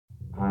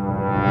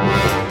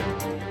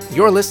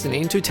You're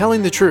listening to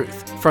Telling the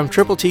Truth from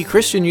Triple T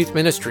Christian Youth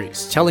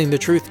Ministries, telling the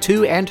truth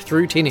to and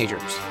through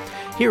teenagers.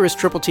 Here is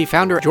Triple T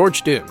founder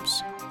George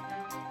Dooms.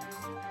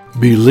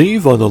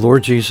 Believe on the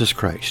Lord Jesus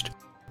Christ.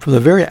 From the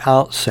very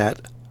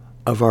outset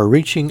of our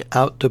reaching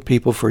out to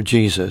people for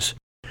Jesus,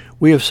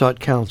 we have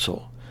sought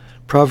counsel.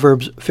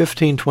 Proverbs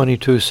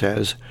 15:22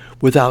 says,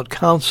 "Without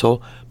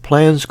counsel,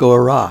 plans go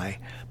awry,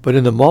 but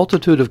in the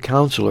multitude of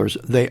counselors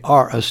they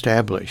are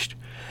established."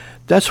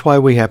 That's why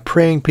we have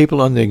praying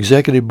people on the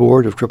executive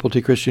board of Triple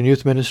T Christian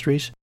Youth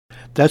Ministries.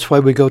 That's why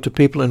we go to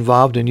people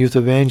involved in youth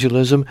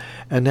evangelism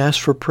and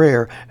ask for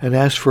prayer and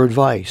ask for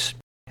advice.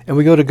 And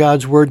we go to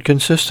God's Word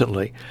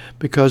consistently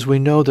because we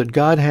know that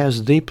God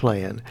has the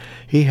plan.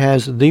 He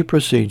has the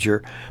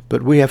procedure,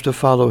 but we have to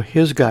follow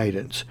His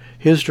guidance,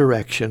 His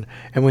direction,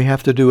 and we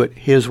have to do it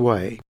His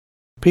way.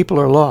 People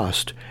are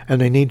lost, and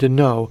they need to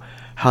know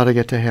how to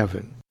get to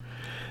heaven.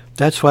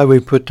 That's why we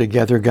put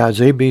together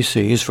God's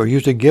ABCs for you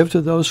to give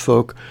to those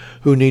folk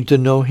who need to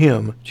know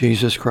Him,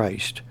 Jesus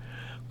Christ.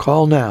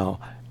 Call now,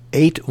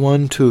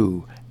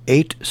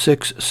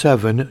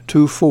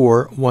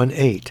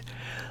 812-867-2418.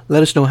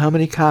 Let us know how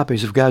many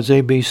copies of God's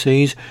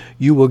ABCs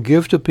you will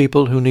give to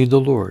people who need the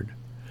Lord.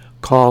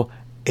 Call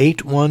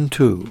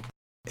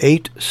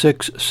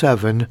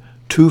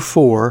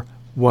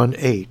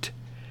 812-867-2418.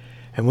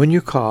 And when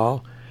you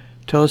call,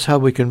 tell us how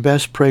we can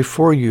best pray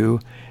for you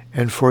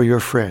and for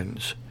your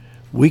friends.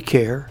 We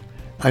care.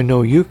 I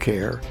know you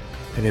care.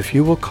 And if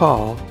you will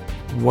call,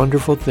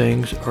 wonderful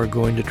things are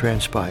going to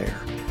transpire.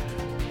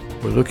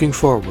 We're looking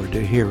forward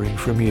to hearing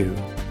from you.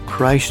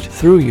 Christ,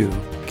 through you,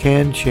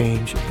 can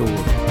change the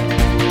world.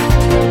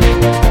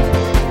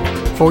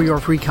 For your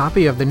free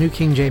copy of the New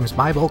King James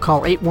Bible,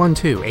 call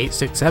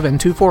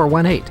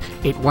 812-867-2418,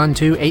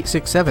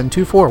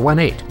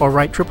 812-867-2418, or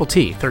write Triple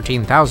T,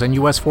 13,000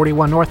 U.S.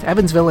 41 North,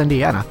 Evansville,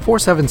 Indiana,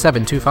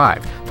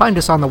 47725. Find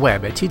us on the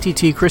web at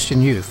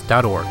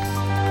tttchristianyouth.org.